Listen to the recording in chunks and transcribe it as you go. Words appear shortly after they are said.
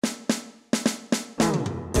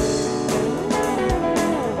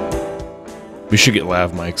We should get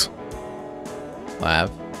lav mics. Lab.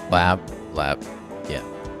 Yeah.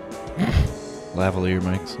 Lavalier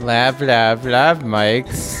mics. Lab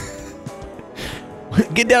mics.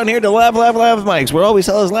 Get down here to lav mics. Where all we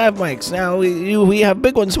sell is lav mics. Now we have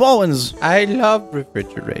big ones, small ones. I love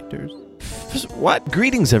refrigerators. What?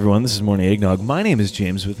 Greetings, everyone. This is Morning Eggnog. My name is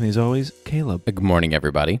James. With me, as always, Caleb. Good morning,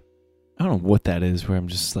 everybody. I don't know what that is, where I'm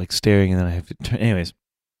just like staring and then I have to turn. Anyways.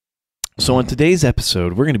 So on today's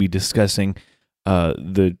episode, we're going to be discussing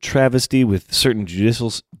the travesty with certain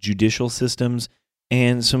judicial systems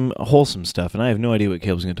and some wholesome stuff. And I have no idea what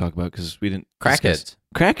Caleb's going to talk about because we didn't Crackheads.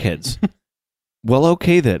 Crackheads. Well,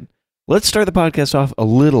 okay then. Let's start the podcast off a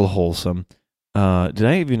little wholesome. Did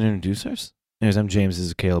I even introduce ours? Anyways, I'm James. This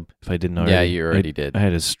is Caleb. If I didn't already. Yeah, you already did. I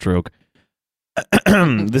had a stroke.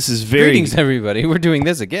 This is very... Greetings, everybody. We're doing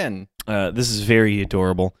this again. This is very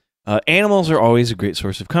adorable. Animals are always a great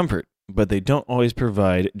source of comfort, but they don't always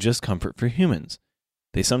provide just comfort for humans.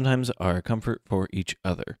 They sometimes are a comfort for each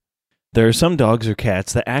other. There are some dogs or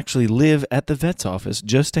cats that actually live at the vet's office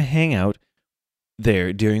just to hang out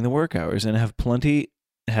there during the work hours and have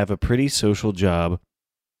a pretty social job.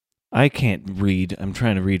 I can't read. I'm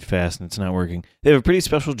trying to read fast and it's not working. They have a pretty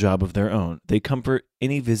special job of their own. They comfort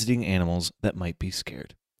any visiting animals that might be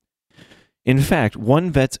scared. In fact,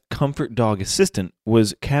 one vet's comfort dog assistant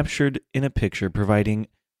was captured in a picture providing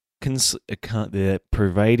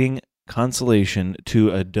consolation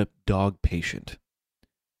to a dog patient.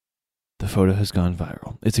 The photo has gone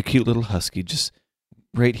viral. It's a cute little husky just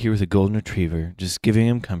right here with a golden retriever, just giving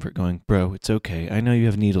him comfort, going, "Bro, it's okay. I know you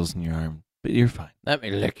have needles in your arm, but you're fine. Let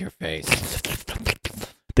me lick your face."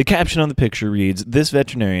 The caption on the picture reads, "This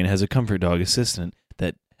veterinarian has a comfort dog assistant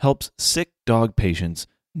that helps sick dog patients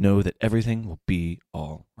know that everything will be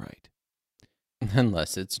all right."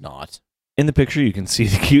 Unless it's not. In the picture, you can see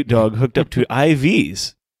the cute dog hooked up to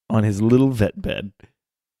IVs on his little vet bed.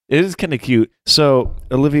 It is kind of cute. So,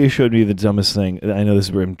 Olivia showed me the dumbest thing. I know this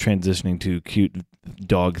is where I'm transitioning to cute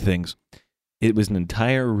dog things. It was an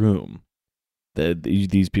entire room that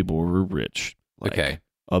these people were rich. Okay.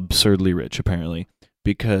 Absurdly rich, apparently,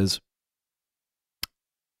 because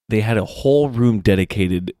they had a whole room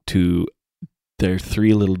dedicated to their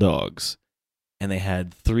three little dogs. And they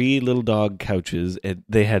had three little dog couches. And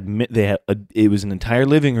it was an entire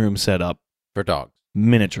living room set up For dogs.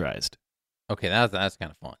 miniaturized. Okay, that's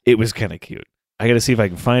kind of fun. It was kind of cute. I got to see if I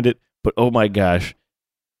can find it. But oh my gosh,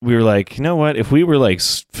 we were like, you know what? If we were like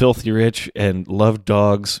filthy rich and loved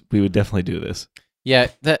dogs, we would definitely do this. Yeah,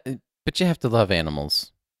 but you have to love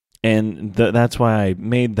animals. And that's why I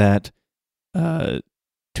made that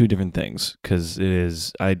two different things. Because it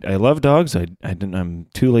is, I love dogs. I'm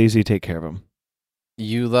too lazy to take care of them.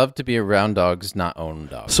 You love to be around dogs, not own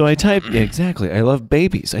dogs. So I typed, yeah, exactly. I love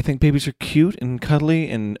babies. I think babies are cute and cuddly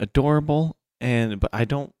and adorable. But I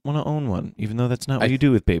don't want to own one, even though that's not what you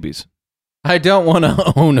do with babies. I don't want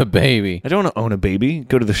to own a baby. I don't want to own a baby.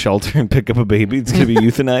 Go to the shelter and pick up a baby. It's going to be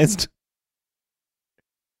euthanized.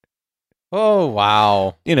 Oh,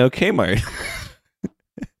 wow. You know, Kmart.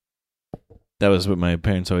 That was what my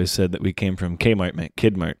parents always said, that we came from. Kmart meant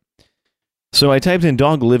Kidmart. So I typed in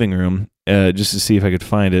dog living room just to see if I could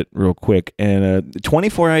find it real quick. And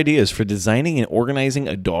 24 ideas for designing and organizing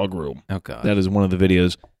a dog room. Oh, God. That is one of the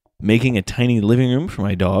videos. Making a tiny living room for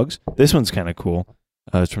my dogs. This one's kind of cool.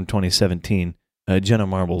 It's from 2017. Jenna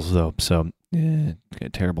Marbles, though. So,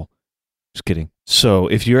 terrible. Just kidding. So,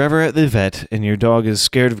 if you're ever at the vet and your dog is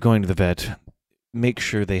scared of going to the vet, make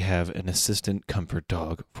sure they have an assistant comfort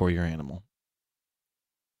dog for your animal.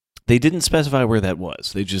 They didn't specify where that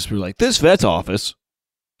was. They just were like, this vet's office.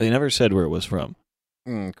 They never said where it was from.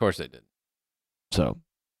 Of course they did. So,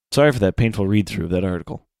 sorry for that painful read-through of that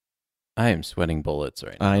article. I am sweating bullets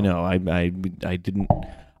right now. I know. I didn't.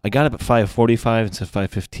 I got up at 5:45 instead of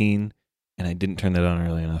 5:15, and I didn't turn that on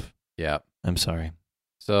early enough. Yeah. I'm sorry.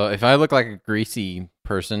 So if I look like a greasy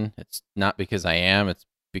person, it's not because I am. It's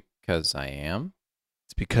because I am.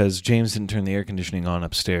 It's because James didn't turn the air conditioning on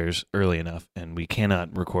upstairs early enough, and we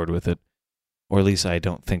cannot record with it, or at least I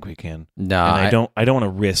don't think we can. No, and I don't want to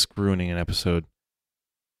risk ruining an episode,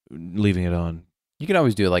 leaving it on. You can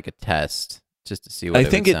always do like a test just to see what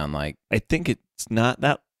it would sound like. I think it's not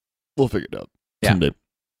that. We'll figure it out. Yeah. Someday.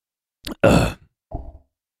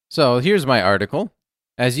 So here's my article.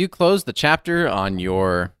 As you close the chapter on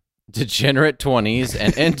your degenerate 20s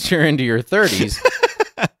and enter into your 30s.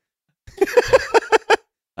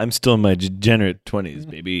 I'm still in my degenerate 20s,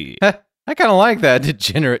 baby. I kind of like that,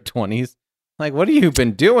 degenerate 20s. Like, what have you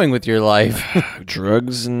been doing with your life?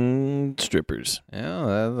 Drugs and strippers.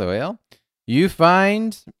 Yeah, well, you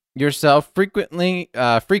find yourself frequenting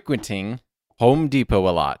Home Depot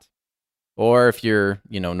a lot. Or if you're,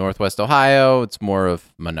 Northwest Ohio, it's more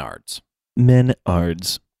of Menards.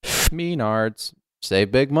 Menards. Menards.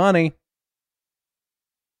 Save big money.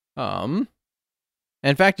 In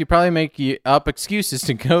fact, you probably make up excuses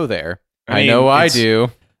to go there. I know I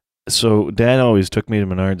do. So Dad always took me to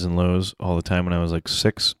Menards and Lowe's all the time when I was like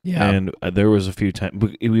 6. Yeah. And there was a few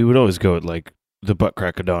times we would always go at like the butt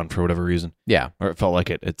crack of dawn for whatever reason. Yeah. Or it felt like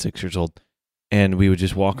it at 6 years old. And we would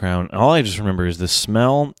just walk around. All I just remember is the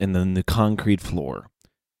smell and then the concrete floor.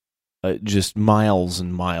 Just miles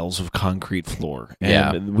and miles of concrete floor.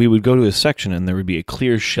 And we would go to a section and there would be a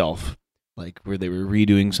clear shelf, like where they were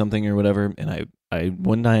redoing something or whatever. And I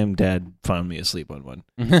one time Dad found me asleep on one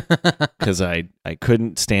because I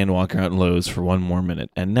couldn't stand walking around Lowe's for one more minute.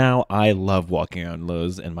 And now I love walking around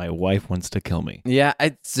Lowe's and my wife wants to kill me. Yeah,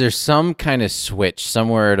 there's some kind of switch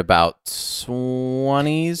somewhere at about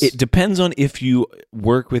 20s. It depends on if you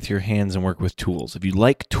work with your hands and work with tools. If you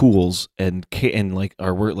like tools and like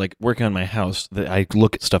are working on my house, that I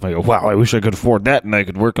look at stuff and I go, wow, I wish I could afford that and I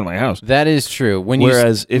could work on my house. That is true.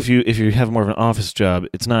 Whereas if you have more of an office job,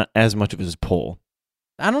 it's not as much of a pull.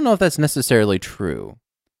 I don't know if that's necessarily true.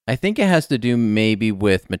 I think it has to do maybe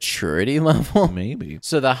with maturity level. Maybe.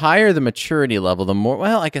 So the higher the maturity level, the more.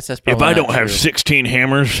 Well, I guess that's probably. If I not don't true. have 16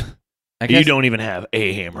 hammers, you don't even have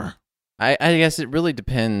a hammer. I guess it really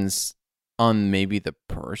depends on maybe the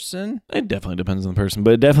person. It definitely depends on the person,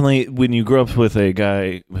 but definitely when you grow up with a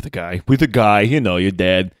guy, your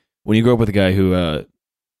dad. When you grow up with a guy who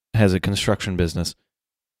has a construction business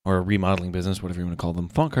or a remodeling business, whatever you want to call them,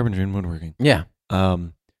 font carpentry and woodworking. Yeah.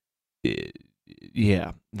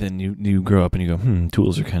 Yeah. Then you grow up and you go,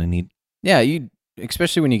 tools are kind of neat. Yeah,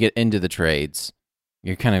 especially when you get into the trades,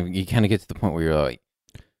 you kind of get to the point where you're like,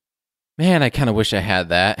 man, I kind of wish I had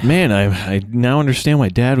that. Man, I now understand why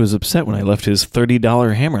Dad was upset when I left his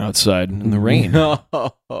 $30 hammer outside in the rain.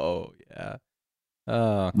 Oh, yeah.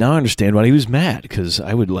 Now I understand why he was mad, because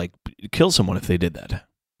I would kill someone if they did that.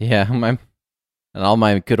 Yeah, and all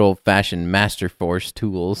my good old-fashioned Master Force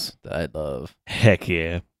tools that I love. Heck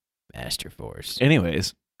yeah. Master Force.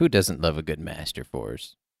 Anyways. Who doesn't love a good Master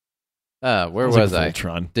Force? Where was I?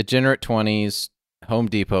 Voltron. Degenerate 20s, Home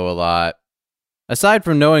Depot a lot. Aside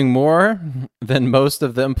from knowing more than most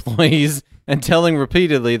of the employees and telling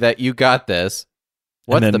repeatedly that you got this,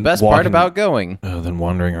 what's the best part about going? Then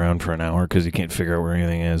wandering around for an hour because you can't figure out where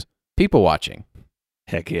anything is. People watching.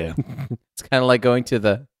 Heck yeah. It's kind of like going to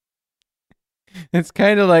the... It's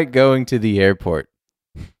kind of like going to the airport.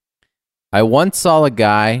 I once saw a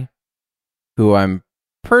guy who I'm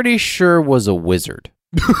pretty sure was a wizard.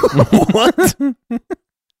 What?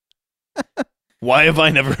 Why have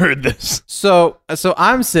I never heard this? So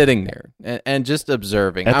I'm sitting there and just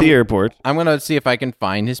observing. At the airport. I'm going to see if I can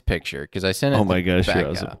find his picture because I sent it to my gosh,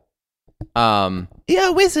 you're awesome.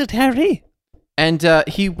 Yeah, wizard, Harry. And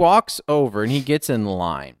he walks over and he gets in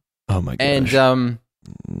line. Oh my gosh. And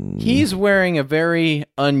he's wearing a very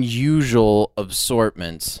unusual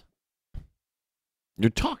assortment. You're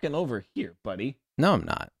talking over here, buddy. No, I'm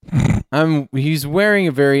not. He's wearing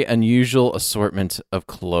a very unusual assortment of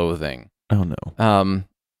clothing. Oh no.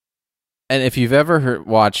 And if you've ever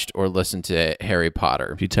watched or listened to Harry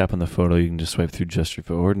Potter, if you tap on the photo, you can just swipe through just your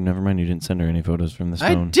photo. Never mind, you didn't send her any photos from this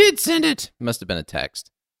phone. I did send it. Must have been a text.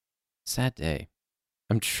 Sad day.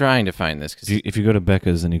 I'm trying to find this. If you go to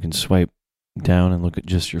Becca's, then you can swipe down and look at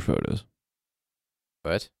just your photos.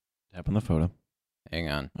 What? Tap on the photo. Hang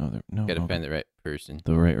on. Oh, no. Gotta find the right person.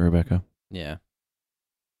 The right Rebecca. Yeah.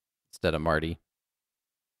 Instead of Marty.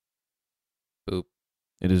 Boop.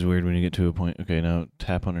 It is weird when you get to a point. Okay, now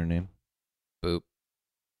tap on her name. Boop.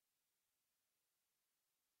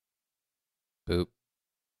 Boop.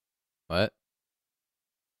 What?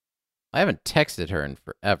 I haven't texted her in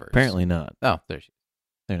forever. Apparently not. Oh, there she is.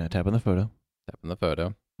 There, now tap on the photo. Tap on the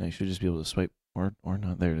photo. Now you should just be able to swipe, or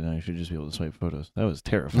not there. Now you should just be able to swipe photos. That was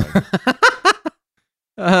terrifying.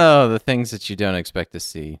 Oh, the things that you don't expect to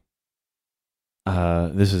see.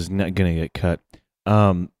 This is not gonna get cut.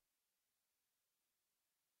 I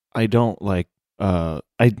don't like.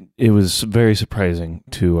 It was very surprising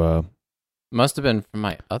to. Must have been from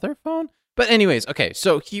my other phone. But anyways, okay.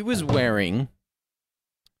 So he was wearing,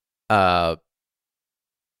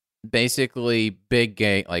 basically big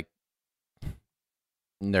gay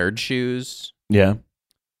nerd shoes. Yeah.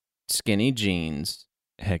 Skinny jeans.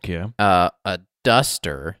 Heck yeah. A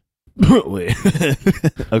duster. Wait.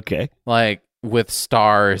 Okay. Like with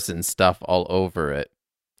stars and stuff all over it.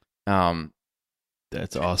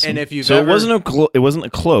 That's awesome. And if you've it wasn't a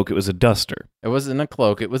cloak, it was a duster. It wasn't a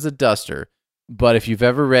cloak, it was a duster. But if you've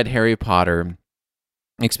ever read Harry Potter,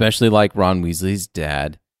 especially like Ron Weasley's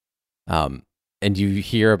dad, and you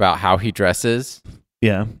hear about how he dresses,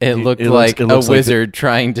 Yeah. it looked it like looks a wizard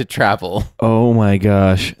trying to travel. Oh my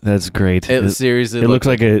gosh, that's great. It seriously It looks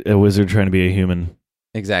like a wizard trying to be a human.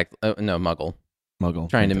 exactly no muggle Muggle.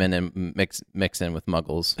 trying to something. mix in with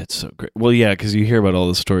muggles. That's so great. Well, yeah, because you hear about all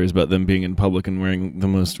the stories about them being in public and wearing the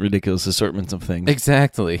most ridiculous assortments of things.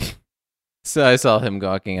 Exactly. So I saw him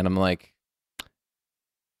gawking, and I'm like,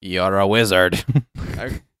 "You're a wizard."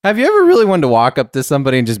 Have you ever really wanted to walk up to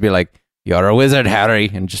somebody and just be like, "You're a wizard, Harry,"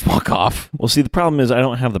 and just walk off? Well, see, the problem is I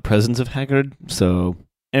don't have the presence of Hagrid. So,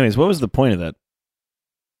 anyways, what was the point of that?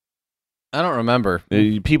 I don't remember.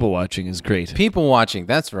 People watching is great. People watching.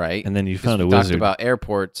 That's right. And then you 'Cause found a we talked wizard. about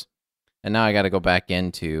airports, and now I got to go back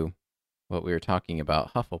into what we were talking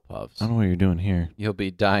about. Hufflepuffs. I don't know what you're doing here. You'll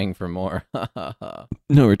be dying for more.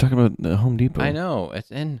 No, we're talking about the Home Depot. I know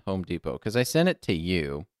it's in Home Depot because I sent it to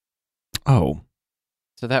you, Oh,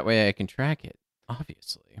 so that way I can track it.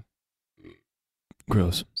 Obviously,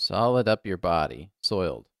 gross. solid up your body,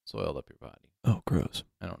 soiled up your body. Oh, gross.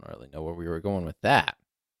 I don't really know where we were going with that.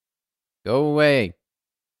 Go away.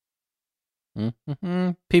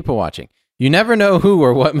 People watching. You never know who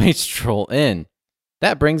or what may stroll in.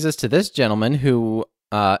 That brings us to this gentleman who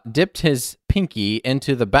dipped his pinky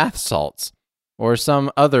into the bath salts or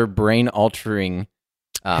some other brain-altering.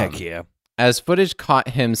 Heck yeah. As footage caught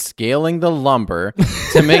him scaling the lumber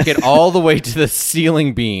to make it all the way to the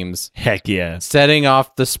ceiling beams, Heck yeah. setting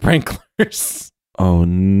off the sprinklers. Oh,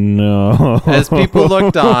 no. As people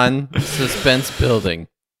looked on, suspense building.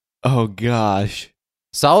 Oh, gosh.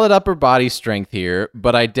 Solid upper body strength here,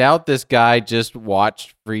 but I doubt this guy just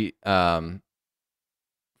watched Free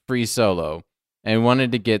Solo and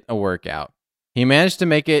wanted to get a workout. He managed to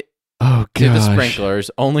make it Oh, to the gosh. sprinklers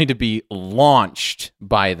only to be launched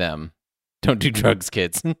by them. Don't do drugs,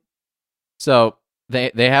 kids. So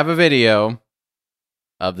they have a video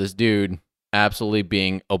of this dude absolutely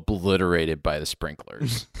being obliterated by the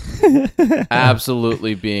sprinklers.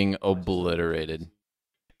 Absolutely being obliterated.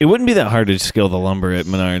 It wouldn't be that hard to scale the lumber at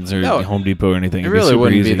Menards or No, Home Depot or anything. It It'd be really super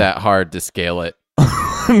wouldn't easy. be that hard to scale it.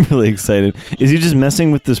 I'm really excited. Is he just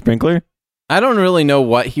messing with the sprinkler? I don't really know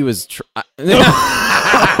what he was. No.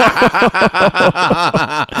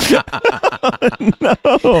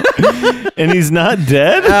 And he's not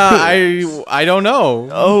dead? I don't know.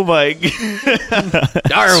 Oh my god.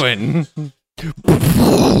 Darwin.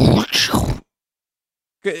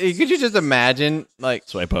 Could you just imagine, like,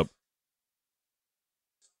 Swipe up.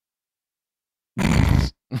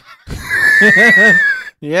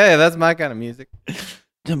 yeah, that's my kind of music.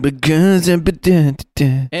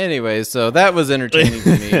 Anyway, so that was entertaining to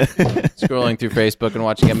me. Scrolling through Facebook and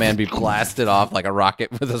watching a man be blasted off like a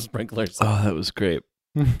rocket with a sprinklers. Oh, that was great.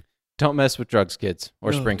 Don't mess with drugs, kids,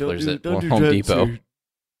 or sprinklers at don't do Home drugs Depot. or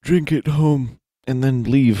drink at home and then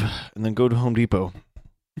leave and then go to Home Depot.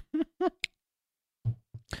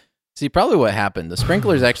 See, probably what happened, the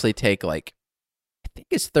sprinklers actually take like, I think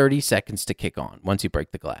it's 30 seconds to kick on once you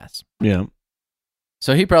break the glass. Yeah.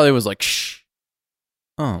 So he probably was like, shh.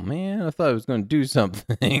 Oh, man, I thought I was going to do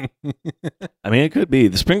something. I mean, it could be.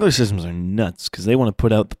 The sprinkler systems are nuts because they want to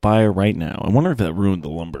put out the fire right now. I wonder if that ruined the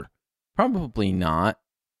lumber. Probably not.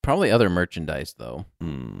 Probably other merchandise, though.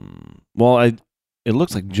 Well, it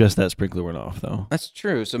looks like just that sprinkler went off, though. That's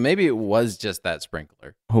true. So maybe it was just that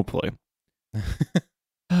sprinkler. Hopefully.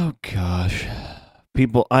 Oh, gosh.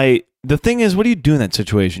 People, the thing is, what do you do in that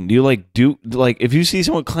situation? Do you, if you see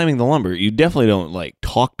someone climbing the lumber, you definitely don't,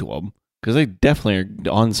 talk to them because they definitely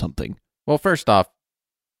are on something. Well, first off,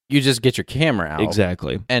 you just get your camera out.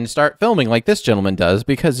 Exactly. And start filming like this gentleman does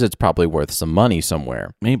because it's probably worth some money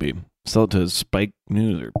somewhere. Maybe. Sell it to Spike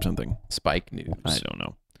News or something. Spike News. I don't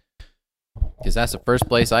know. Because that's the first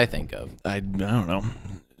place I think of. I don't know.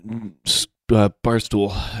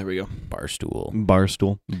 Barstool. There we go. Barstool.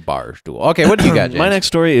 Barstool. Okay, what do you got, James? My next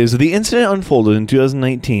story is the incident unfolded in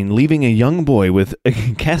 2019, leaving a young boy with a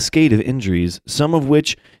cascade of injuries, some of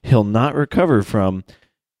which he'll not recover from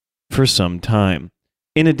for some time.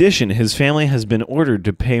 In addition, his family has been ordered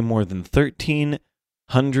to pay more than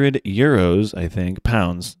 1,300 euros, I think,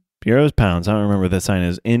 pounds. Euros, pounds, I don't remember what that sign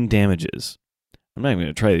is, in damages. I'm not even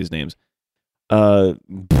going to try these names. A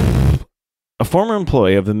former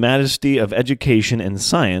employee of the Majesty of Education and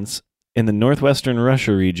Science in the northwestern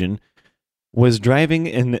Russia region was driving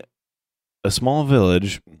in a small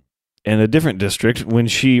village in a different district when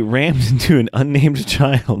she rammed into an unnamed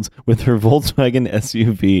child with her Volkswagen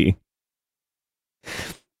SUV.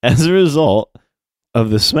 As a result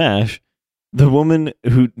of the smash, the woman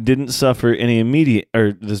who didn't suffer any immediate,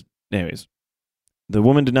 the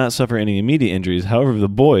woman did not suffer any immediate injuries. However, the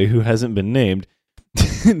boy, who hasn't been named,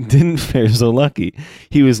 didn't fare so lucky.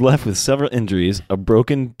 He was left with several injuries, a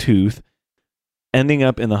broken tooth, ending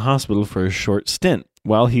up in the hospital for a short stint.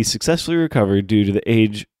 While he successfully recovered due to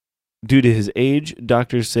his age,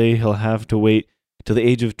 doctors say he'll have to wait till the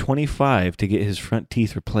age of 25 to get his front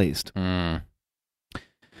teeth replaced.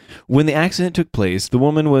 When the accident took place, the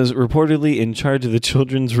woman was reportedly in charge of the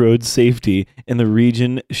children's road safety in the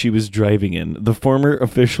region she was driving in. The former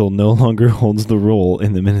official no longer holds the role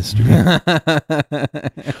in the ministry.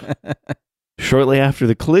 Shortly after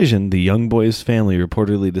the collision, the young boy's family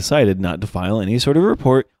reportedly decided not to file any sort of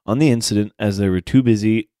report on the incident as they were too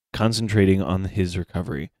busy concentrating on his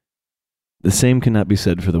recovery. The same cannot be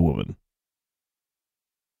said for the woman.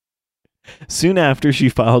 Soon after, she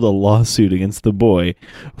filed a lawsuit against the boy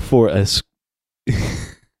for the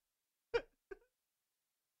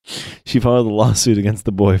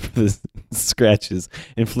scratches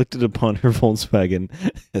inflicted upon her Volkswagen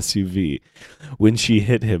SUV when she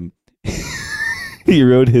hit him. As he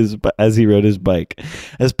rode his bike.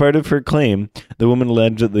 As part of her claim, the woman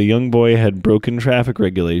alleged that the young boy had broken traffic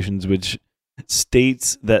regulations, which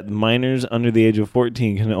states that minors under the age of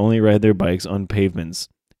 14 can only ride their bikes on pavements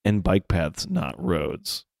and bike paths, not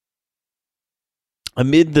roads.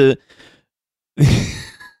 Amid the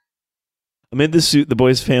suit, the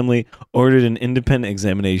boy's family ordered an independent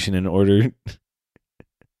examination in order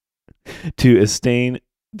to ascertain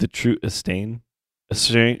the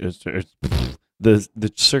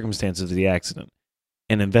circumstances of the accident.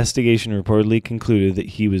 An investigation reportedly concluded that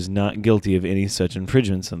he was not guilty of any such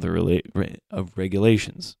infringements of of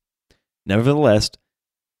regulations. Nevertheless,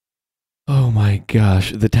 oh my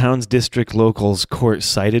gosh, the town's district locals court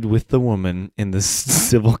sided with the woman in the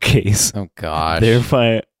civil case. Oh gosh.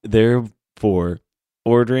 Therefore,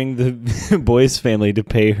 ordering the boy's family to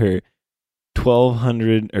pay her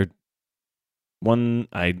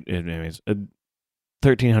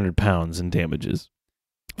 £1,300 in damages.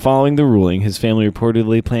 Following the ruling, his family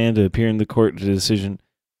reportedly planned to appear in the court's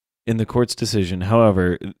decision.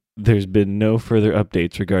 However, there's been no further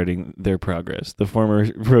updates regarding their progress. The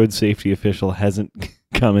former road safety official hasn't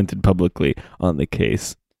commented publicly on the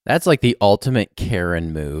case. That's like the ultimate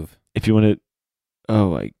Karen move. If you want to...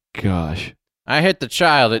 Oh my gosh. I hit the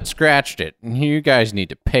child, it scratched it, and you guys need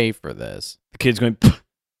to pay for this. The kid's going,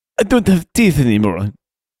 I don't have teeth anymore.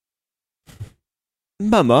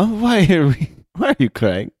 Mama, why are you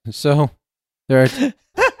crying? So, there are...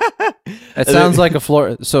 It sounds like a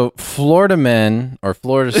Florida men or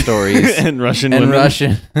Florida stories and Russian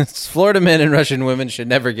women. Florida men and Russian women should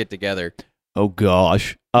never get together. Oh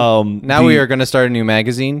gosh. Now we are going to start a new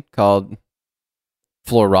magazine called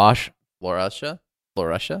Flusha,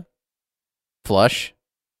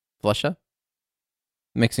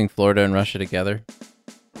 mixing Florida and Russia together.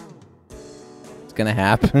 It's going to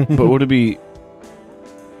happen. But would it be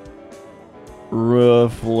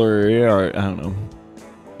roughly? I don't know.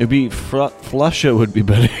 It'd be Flusha would be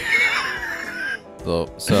better. So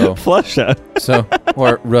Flusha. So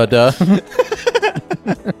or Rudda.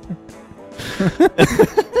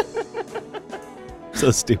 So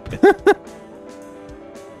stupid.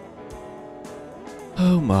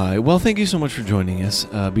 Oh my. Well, thank you so much for joining us.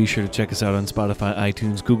 Be sure to check us out on Spotify,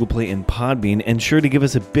 iTunes, Google Play, and Podbean. And sure to give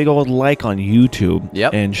us a big old like on YouTube.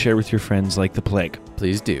 Yep. And share with your friends like the plague.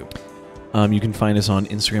 Please do. You can find us on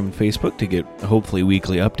Instagram and Facebook to get hopefully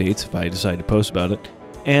weekly updates if I decide to post about it.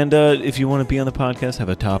 And if you want to be on the podcast, have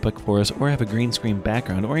a topic for us, or have a green screen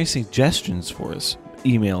background, or any suggestions for us,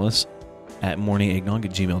 email us at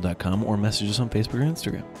morningeggnog@gmail.com or message us on Facebook or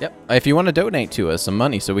Instagram. Yep. If you want to donate to us some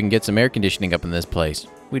money so we can get some air conditioning up in this place,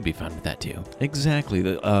 we'd be fine with that too. Exactly.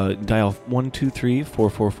 Dial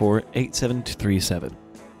 123-444-8737.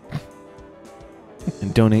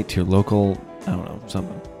 And donate to your local, I don't know,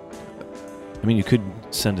 something. I mean, you could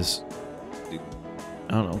send us, I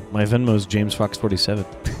don't know, my Venmo's JamesFox47.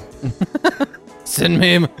 Send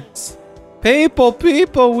me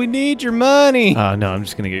people, we need your money. No, I'm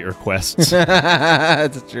just going to get your requests.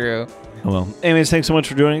 That's true. Oh, well. Anyways, thanks so much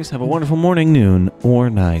for joining us. Have a wonderful morning, noon,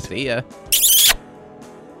 or night. See ya.